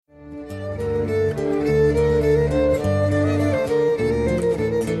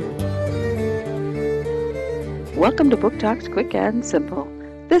Welcome to Book Talks Quick and Simple.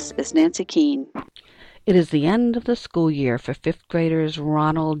 This is Nancy Keene. It is the end of the school year for fifth graders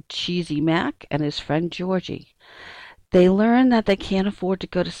Ronald "CHEESIE" Mack and his friend Georgie. They learn that they can't afford to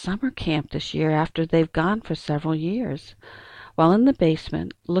go to summer camp this year after they've gone for several years. While in the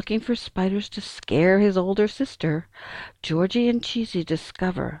basement, looking for spiders to scare his older sister, Georgie and CHEESIE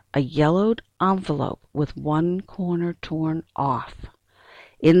discover a yellowed envelope with one corner torn off.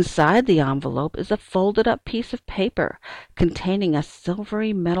 Inside the envelope is a folded-up piece of paper containing a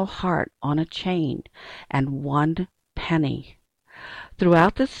silvery metal heart on a chain and 1 penny.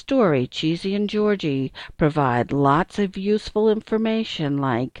 Throughout the story, CHEESIE and Georgie provide lots of useful information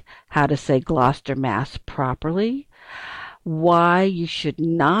like how to say Gloucester Mass properly, why you should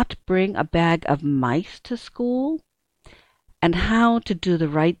not bring a bag of mice to school, and how to do the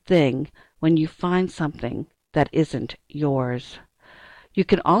right thing when you find something that isn't yours. You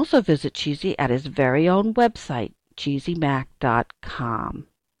can also visit CHEESIE at his very own website, CHEESIEMACK.com.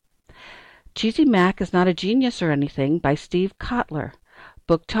 CHEESIE Mack is Not a Genius or Anything by Steve Cotler.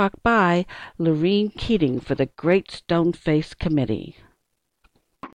 Book Talk by Lorene Keating for the Great Stone Face Committee.